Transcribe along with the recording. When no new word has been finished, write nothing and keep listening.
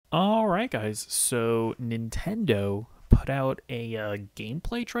All right, guys. So Nintendo put out a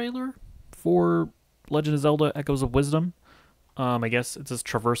gameplay trailer for Legend of Zelda: Echoes of Wisdom. I guess it says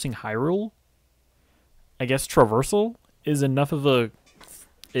traversing Hyrule. I guess traversal is enough of a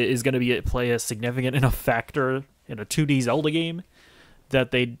is going to be play a significant enough factor in a 2D Zelda game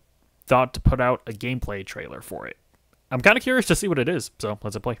that they thought to put out a gameplay trailer for it. I'm kind of curious to see what it is, so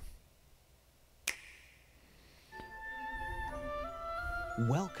let's play.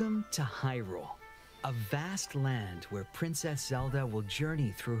 Welcome to Hyrule, a vast land where Princess Zelda will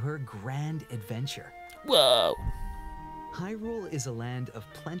journey through her grand adventure. Whoa! Hyrule is a land of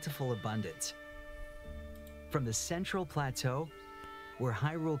plentiful abundance. From the central plateau, where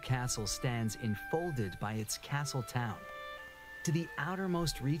Hyrule Castle stands enfolded by its castle town, to the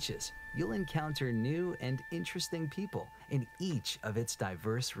outermost reaches, you'll encounter new and interesting people in each of its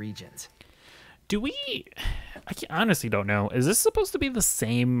diverse regions. Honestly don't know. Is this supposed to be the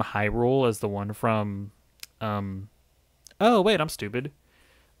same Hyrule as the one from, oh wait, I'm stupid.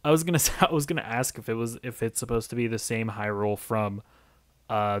 I was gonna ask if it's supposed to be the same Hyrule from,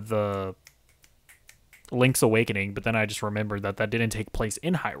 the Link's Awakening, but then I just remembered that didn't take place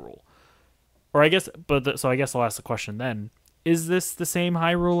in Hyrule. Or I guess, so I guess I'll ask the question then. Is this the same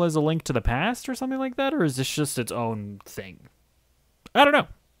Hyrule as A Link to the Past or something like that? Or is this just its own thing? I don't know.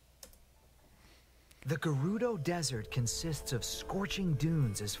 The Gerudo Desert consists of scorching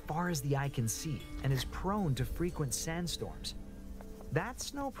dunes as far as the eye can see and is prone to frequent sandstorms.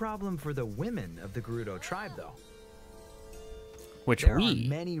 That's no problem for the women of the Gerudo tribe, though. Which There are we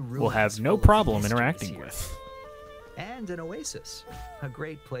many will have ruins no full of problem mysteries interacting here. with. And an oasis, a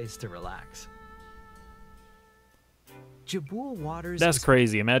great place to relax. Jabul Waters That's is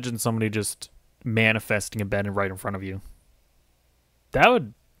crazy. Imagine somebody just manifesting a bed right in front of you.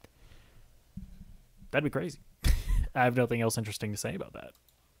 That'd be crazy. I have nothing else interesting to say about that.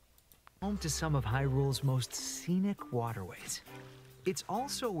 home to some of Hyrule's most scenic waterways. It's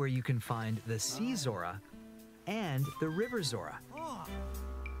also where you can find the Sea Zora and the River Zora,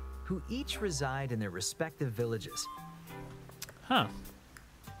 who each reside in their respective villages, Huh.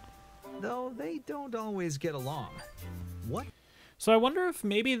 though they don't always get along. What? So I wonder if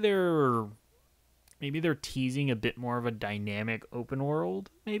maybe they're teasing a bit more of a dynamic open world,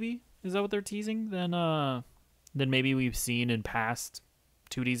 maybe? Is that what they're teasing than maybe we've seen in past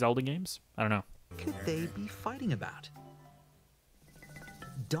 2D Zelda games? I don't know. Could they be fighting about?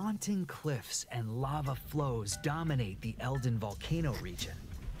 Daunting cliffs and lava flows dominate the Eldin volcano region.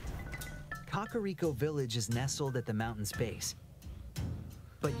 Kakariko village is nestled at the mountain's base.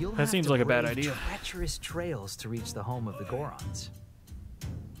 But you'll That have seems to like a bad brave idea. treacherous trails to reach the home of the Gorons.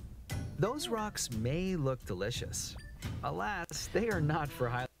 Those rocks may look delicious. Alas, they are not for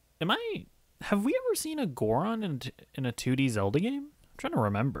high. Have we ever seen a Goron in a 2D Zelda game? I'm trying to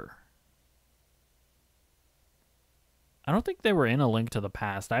remember. I don't think they were in A Link to the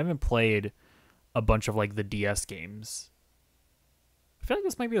Past. I haven't played a bunch of like the DS games. I feel like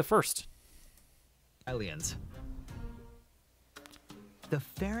this might be the first. Aliens. The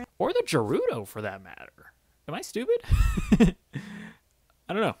Farron Or the Gerudo for that matter. Am I stupid?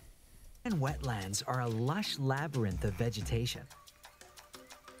 I don't know. wetlands are a lush labyrinth of vegetation.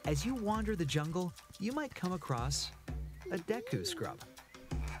 As you wander the jungle, you might come across a Deku scrub.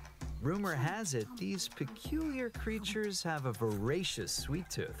 Rumor has it these peculiar creatures have a voracious sweet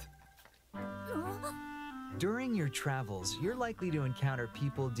tooth. During your travels, you're likely to encounter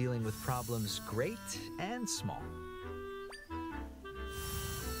people dealing with problems great and small.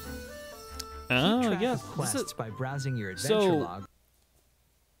 Oh, Keep track yeah. of quests by browsing your adventure So- log.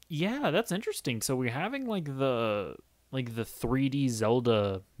 Yeah, that's interesting. So we're having like the 3D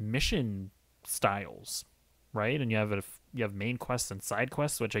Zelda mission styles, right? And you have main quests and side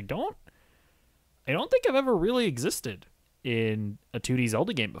quests, which I don't think I've ever really existed in a 2D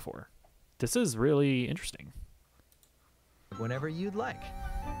Zelda game before. This is really interesting. Whenever you'd like.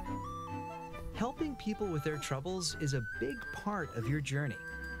 Helping people with their troubles is a big part of your journey.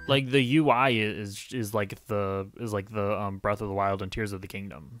 Like the UI is like the Breath of the Wild and Tears of the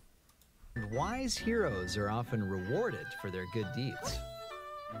Kingdom. Wise heroes are often rewarded for their good deeds.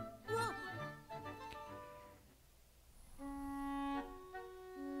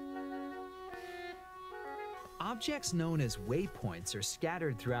 Objects known as waypoints are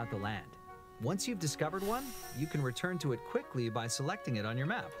scattered throughout the land. Once you've discovered one, you can return to it quickly by selecting it on your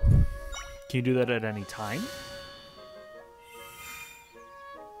map. Can you do that at any time?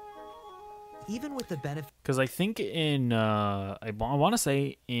 Even with the benefit Because I think in I want to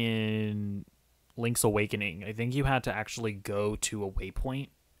say in Link's Awakening, I think you had to actually go to a waypoint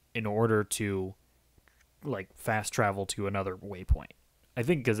in order to like fast travel to another waypoint. I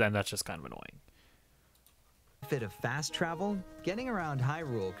think because then that's just kind of annoying. Benefit of fast travel, getting around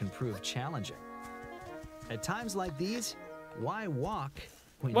Hyrule can prove challenging. At times like these, why walk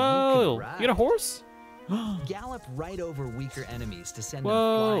when you Whoa! can ride? You got a horse? Gallop right over weaker enemies to send Whoa.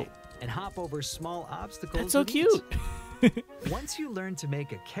 them flying, and hop over small obstacles. That's so with ease. cute. Once you learn to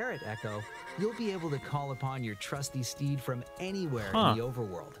make a carrot echo, you'll be able to call upon your trusty steed from anywhere in the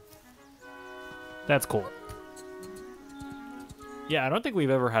overworld. That's cool. Yeah, I don't think we've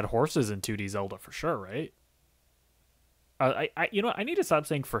ever had horses in 2D Zelda for sure, right? You know, I need to stop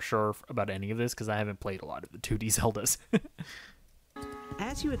saying for sure about any of this because I haven't played a lot of the 2D Zeldas.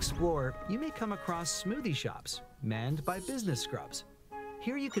 As you explore, you may come across smoothie shops manned by business scrubs.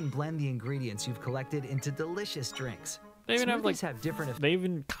 Here you can blend the ingredients you've collected into delicious drinks. They even have, like, have different they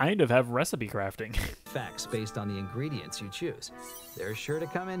even kind of have recipe crafting. effects based on the ingredients you choose. They're sure to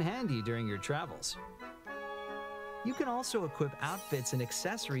come in handy during your travels. You can also equip outfits and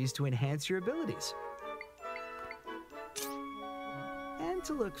accessories to enhance your abilities. And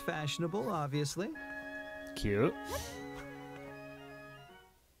to look fashionable, obviously. Cute.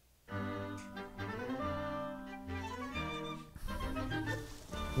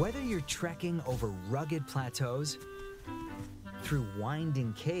 Whether you're trekking over rugged plateaus, through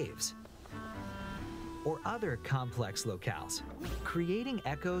winding caves, or other complex locales, creating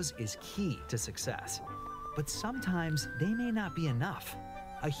echoes is key to success. But sometimes they may not be enough.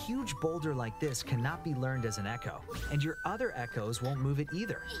 A huge boulder like this cannot be learned as an echo, and your other echoes won't move it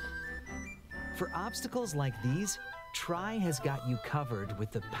either. For obstacles like these, Tri has got you covered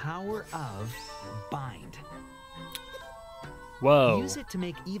with the power of Bind. Whoa. Use it to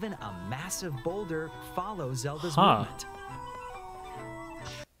make even a massive boulder follow Zelda's movement.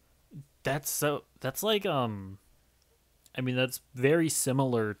 That's like, I mean, that's very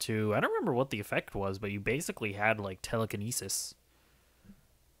similar to, I don't remember what the effect was, but you basically had like telekinesis.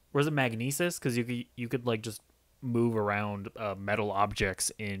 Or was it magnesis? Because you could like just move around metal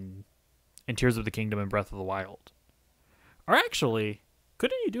objects in Tears of the Kingdom and Breath of the Wild. Or actually,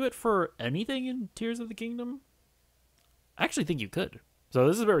 couldn't you do it for anything in Tears of the Kingdom? I actually think you could. So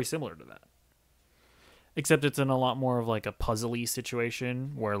this is very similar to that. Except it's in a lot more of like a puzzly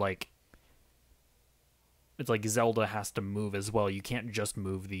situation where like it's like Zelda has to move as well. You can't just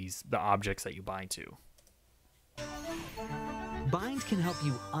move the objects that you bind to. Bind can help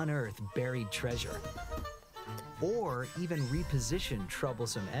you unearth buried treasure, or even reposition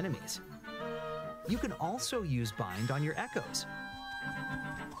troublesome enemies. You can also use Bind on your echoes.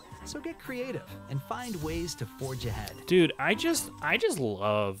 So get creative and find ways to forge ahead. Dude, I just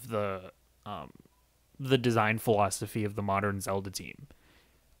love the design philosophy of the modern Zelda team.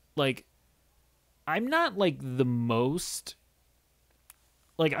 Like, I'm not like the most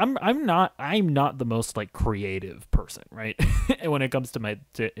like I'm not the most like creative person, right? When it comes to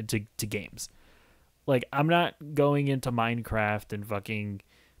to games. Like, I'm not going into Minecraft and fucking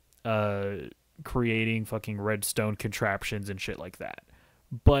creating fucking redstone contraptions and shit like that.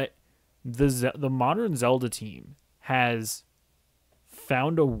 But the modern Zelda team has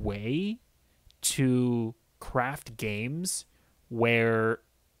found a way to craft games where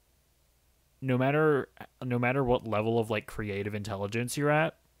no matter what level of like creative intelligence you're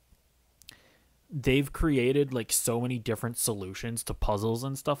at, they've created like so many different solutions to puzzles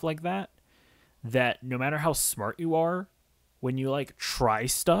and stuff like that no matter how smart you are, when you like try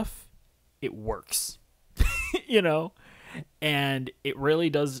stuff, it works. You know? And it really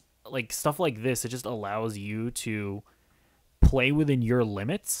does, like, stuff like this, it just allows you to play within your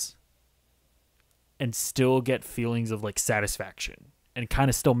limits and still get feelings of like satisfaction and kind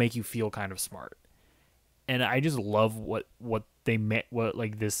of still make you feel kind of smart. And I just love what they met, what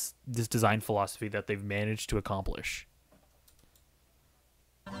like this design philosophy that they've managed to accomplish.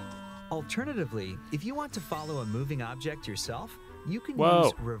 Alternatively, if you want to follow a moving object yourself, you can Whoa.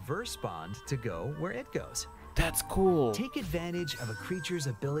 use reverse bond to go where it goes. That's cool. Take advantage of a creature's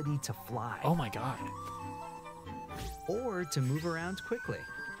ability to fly. Oh my god. Or to move around quickly.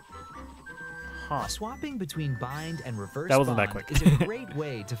 Huh. Swapping between bind and reverse That wasn't bond that quick. is a great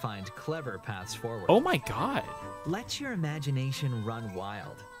way to find clever paths forward. Oh my god. Let your imagination run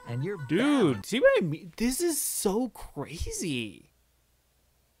wild, and you're Dude, bound see what I mean? This is so crazy.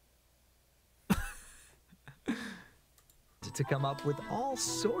 to come up with all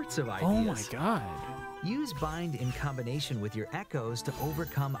sorts of ideas. Oh my god. Use bind in combination with your echoes to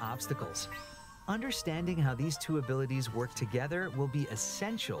overcome obstacles. Understanding how these two abilities work together will be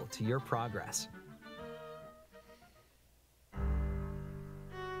essential to your progress.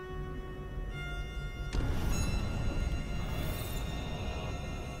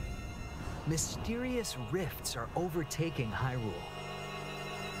 Mysterious rifts are overtaking Hyrule.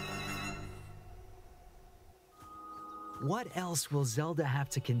 What else will Zelda have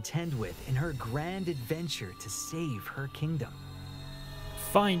to contend with in her grand adventure to save her kingdom?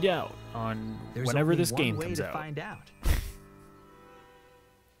 Find out on There's whenever only this one game way comes to out. find out.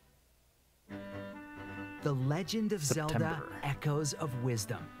 The Legend of Zelda: September. Echoes of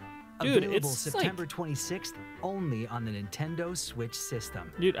Wisdom. Dude, Available it's September 26th, only on the Nintendo Switch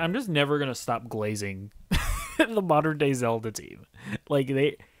system. Dude, I'm just never gonna stop glazing the modern day Zelda team. Like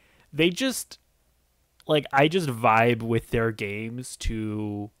they just like I just vibe with their games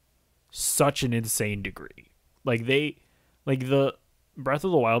to such an insane degree. Like the Breath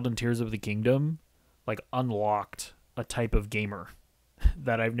of the Wild and Tears of the Kingdom like unlocked a type of gamer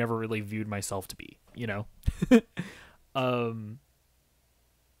that I've never really viewed myself to be, you know?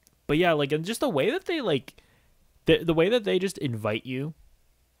 But yeah, like, and just the way that they like the way that they just invite you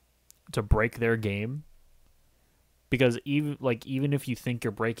to break their game, because even if you think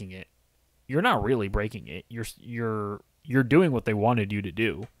you're breaking it, you're not really breaking it. You're doing what they wanted you to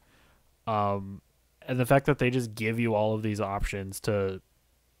do. And the fact that they just give you all of these options to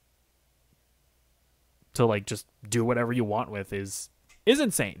like just do whatever you want with is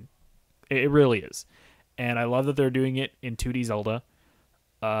insane. It really is. And I love that they're doing it in 2D Zelda.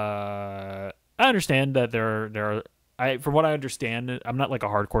 I understand that from what I understand, I'm not like a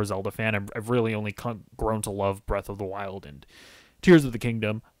hardcore Zelda fan. I've really only grown to love Breath of the Wild and Tears of the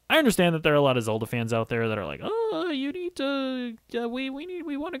Kingdom. I understand that there are a lot of Zelda fans out there that are like, oh, you need to, we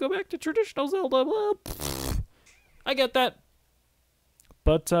want to go back to traditional Zelda. Well, I get that,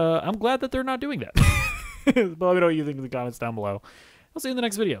 but I'm glad that they're not doing that. But let me know what you think in the comments down below. I'll see you in the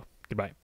next video. Goodbye.